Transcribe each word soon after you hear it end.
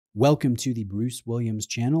Welcome to the Bruce Williams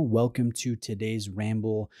channel. Welcome to today's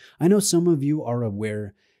ramble. I know some of you are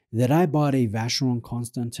aware that I bought a Vacheron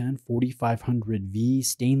Constantin 4500V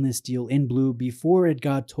stainless steel in blue before it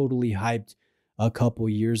got totally hyped a couple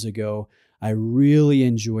years ago. I really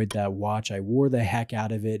enjoyed that watch. I wore the heck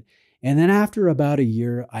out of it. And then after about a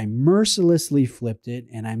year, I mercilessly flipped it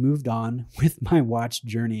and I moved on with my watch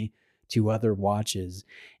journey to other watches.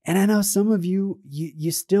 And I know some of you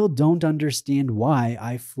still don't understand why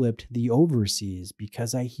I flipped the Overseas,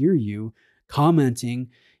 because I hear you commenting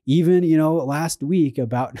even, last week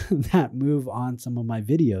about that move on some of my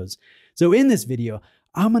videos. So in this video,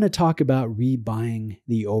 I'm going to talk about rebuying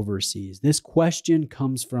the Overseas. This question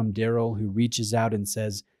comes from Daryl, who reaches out and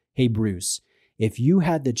says, "Hey Bruce, if you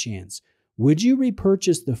had the chance, would you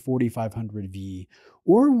repurchase the 4500V,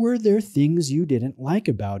 or were there things you didn't like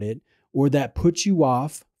about it or that put you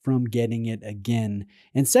off from getting it again?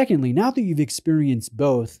 And secondly, now that you've experienced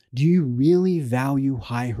both, do you really value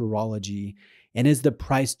high horology, and is the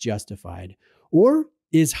price justified? Or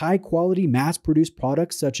is high quality mass-produced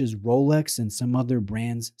products such as Rolex and some other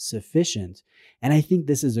brands sufficient?" And I think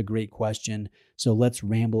this is a great question, so let's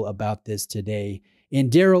ramble about this today.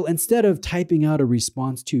 And Daryl, instead of typing out a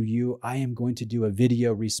response to you, I am going to do a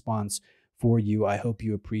video response for you. I hope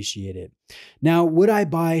you appreciate it. Now, would I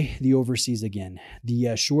buy the Overseas again?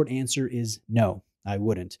 The short answer is no, I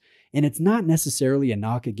wouldn't. And it's not necessarily a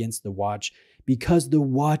knock against the watch, because the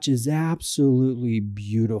watch is absolutely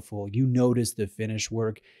beautiful. You notice the finish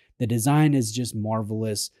work. The design is just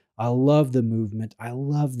marvelous. I love the movement. I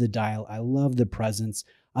love the dial. I love the presence.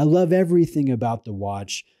 I love everything about the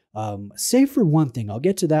watch. Save for one thing. I'll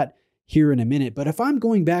get to that here in a minute. But if I'm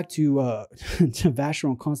going back to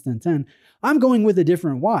Vacheron Constantin, I'm going with a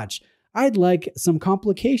different watch. I'd like some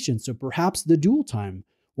complications. So perhaps the dual time,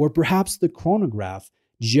 or perhaps the chronograph,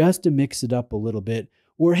 just to mix it up a little bit.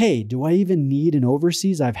 Or hey, do I even need an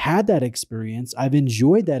Overseas? I've had that experience. I've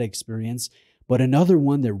enjoyed that experience. But another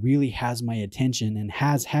one that really has my attention and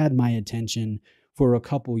has had my attention for a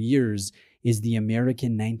couple years is the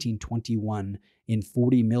American 1921 in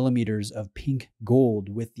 40 millimeters of pink gold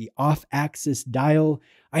with the off-axis dial.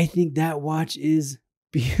 I think that watch is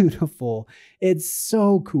beautiful. It's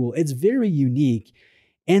so cool. It's very unique.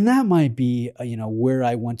 And that might be, where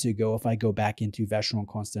I want to go if I go back into Vacheron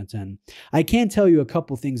Constantin. I can tell you a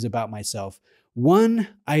couple things about myself. One,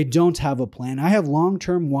 I don't have a plan. I have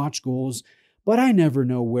long-term watch goals, but I never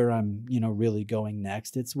know where I'm, really going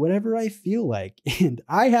next. It's whatever I feel like. And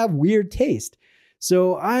I have weird taste.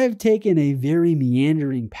 So I've taken a very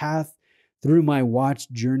meandering path through my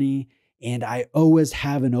watch journey, and I always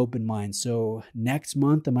have an open mind. So next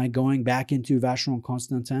month, am I going back into Vacheron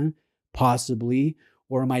Constantin? Possibly.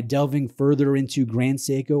 Or am I delving further into Grand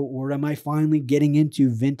Seiko? Or am I finally getting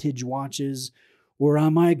into vintage watches? Or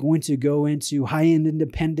am I going to go into high-end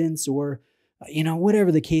independence? Or,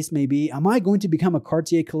 whatever the case may be. Am I going to become a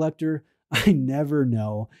Cartier collector? I never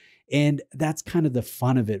know. And that's kind of the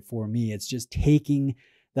fun of it for me. It's just taking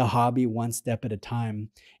the hobby one step at a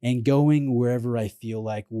time and going wherever I feel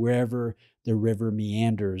like, wherever the river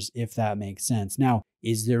meanders, if that makes sense. Now,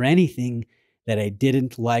 is there anything that I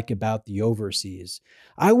didn't like about the Overseas?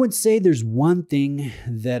 I would say there's one thing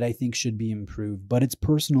that I think should be improved, but it's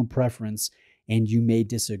personal preference, and you may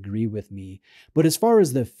disagree with me. But as far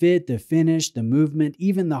as the fit, the finish, the movement,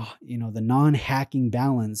 even the non-hacking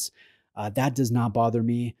balance, that does not bother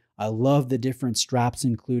me. I love the different straps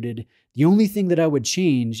included. The only thing that I would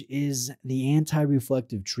change is the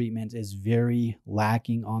anti-reflective treatment is very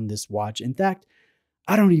lacking on this watch. In fact,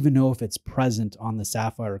 I don't even know if it's present on the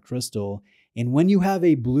sapphire crystal. And when you have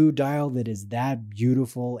a blue dial that is that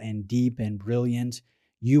beautiful and deep and brilliant,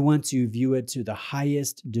 you want to view it to the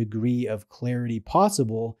highest degree of clarity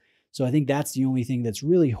possible. So I think that's the only thing that's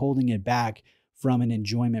really holding it back from an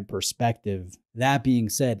enjoyment perspective. That being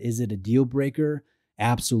said, is it a deal breaker?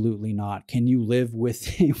 Absolutely not. Can you live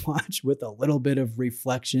with a watch with a little bit of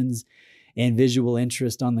reflections and visual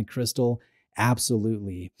interest on the crystal?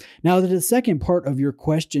 Absolutely. Now, to the second part of your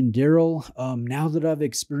question, Daryl, now that I've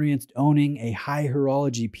experienced owning a high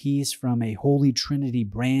horology piece from a Holy Trinity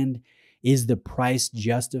brand, is the price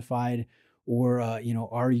justified? Or,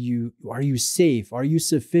 are you safe? Are you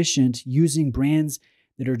sufficient using brands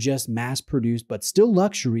that are just mass-produced but still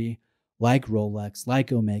luxury, like Rolex,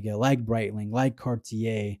 like Omega, like Breitling, like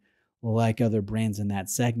Cartier, like other brands in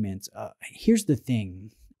that segment? Here's the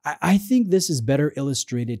thing. I think this is better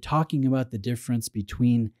illustrated talking about the difference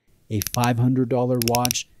between a $500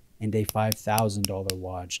 watch and a $5,000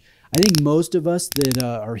 watch. I think most of us that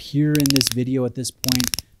are here in this video at this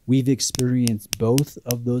point, we've experienced both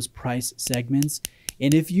of those price segments.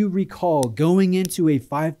 And if you recall, going into a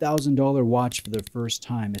 $5,000 watch for the first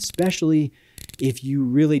time, especially if you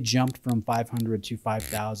really jumped from 500 to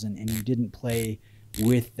 5,000 and you didn't play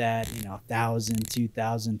with that, $1,000,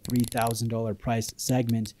 $2,000, $3,000 price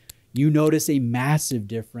segment, you notice a massive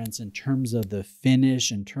difference in terms of the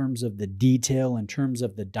finish, in terms of the detail, in terms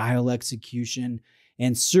of the dial execution,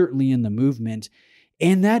 and certainly in the movement.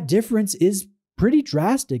 And that difference is pretty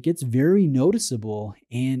drastic. It's very noticeable,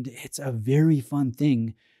 and it's a very fun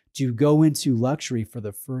thing to go into luxury for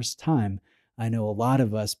the first time. I know a lot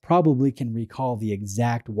of us probably can recall the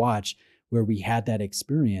exact watch where we had that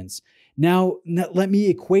experience. Now, let me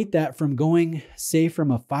equate that from going, say, from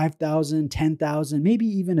a $5,000, $10,000, maybe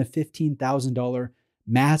even a $15,000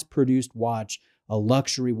 mass-produced watch, a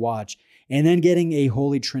luxury watch, and then getting a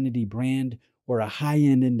Holy Trinity brand or a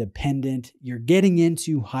high-end independent. You're getting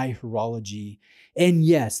into high horology. And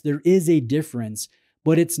yes, there is a difference,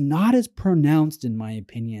 but it's not as pronounced, in my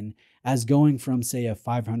opinion, as going from, say, a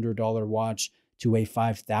 $500 watch to a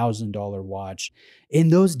 $5,000 watch. And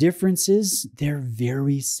those differences, they're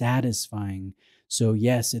very satisfying. So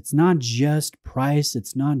yes, it's not just price,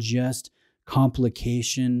 it's not just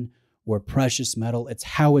complication or precious metal, it's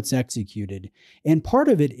how it's executed. And part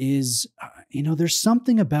of it is, there's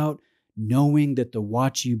something about knowing that the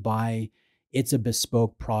watch you buy, it's a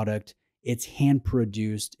bespoke product, it's hand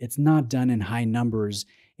produced, it's not done in high numbers,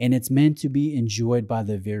 and it's meant to be enjoyed by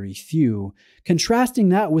the very few. Contrasting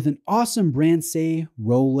that with an awesome brand, say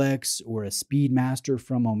Rolex or a Speedmaster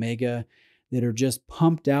from Omega, that are just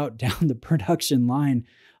pumped out down the production line,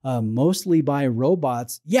 mostly by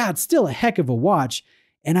robots. Yeah, it's still a heck of a watch,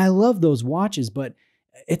 and I love those watches, but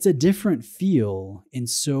it's a different feel. And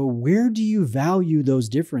so where do you value those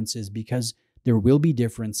differences? Because there will be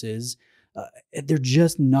differences. They're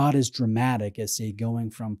just not as dramatic as, say, going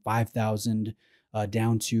from 5,000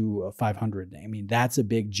 down to 500. I mean, that's a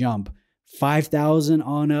big jump. 5,000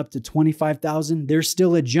 on up to 25,000, there's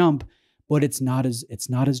still a jump, but it's not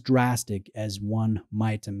as drastic as one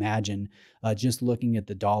might imagine, just looking at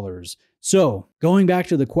the dollars. So going back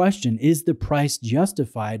to the question, is the price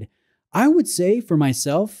justified? I would say for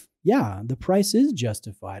myself, yeah, the price is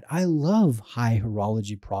justified. I love high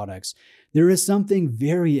horology products. There is something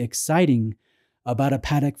very exciting about a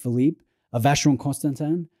Patek Philippe, a Vacheron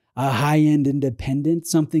Constantin, a high-end independent,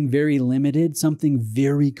 something very limited, something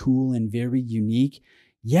very cool and very unique.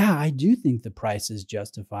 Yeah, I do think the price is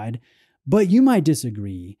justified, but you might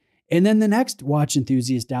disagree. And then the next watch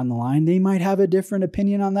enthusiast down the line, they might have a different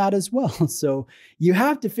opinion on that as well. So you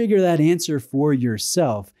have to figure that answer for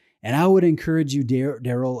yourself. And I would encourage you,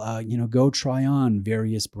 Daryl, go try on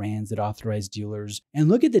various brands at authorized dealers and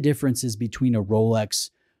look at the differences between a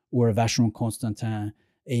Rolex or a Vacheron Constantin.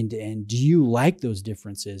 And do you like those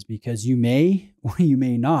differences? Because you may or you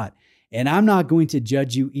may not. And I'm not going to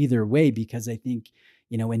judge you either way, because I think,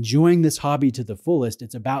 enjoying this hobby to the fullest,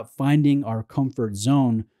 it's about finding our comfort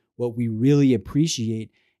zone, what we really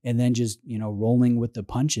appreciate, and then just, rolling with the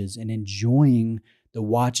punches and enjoying the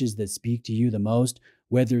watches that speak to you the most,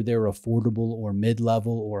 whether they're affordable or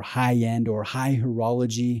mid-level or high-end or high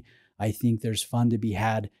horology. I think there's fun to be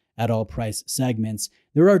had at all price segments.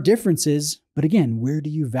 There are differences, but again, where do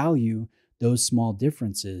you value those small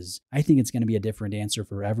differences? I think it's going to be a different answer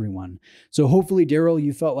for everyone. So hopefully, Daryl,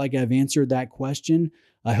 you felt like I've answered that question.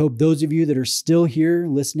 I hope those of you that are still here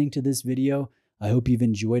listening to this video, I hope you've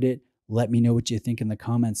enjoyed it. Let me know what you think in the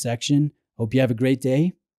comment section. Hope you have a great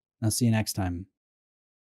day. I'll see you next time.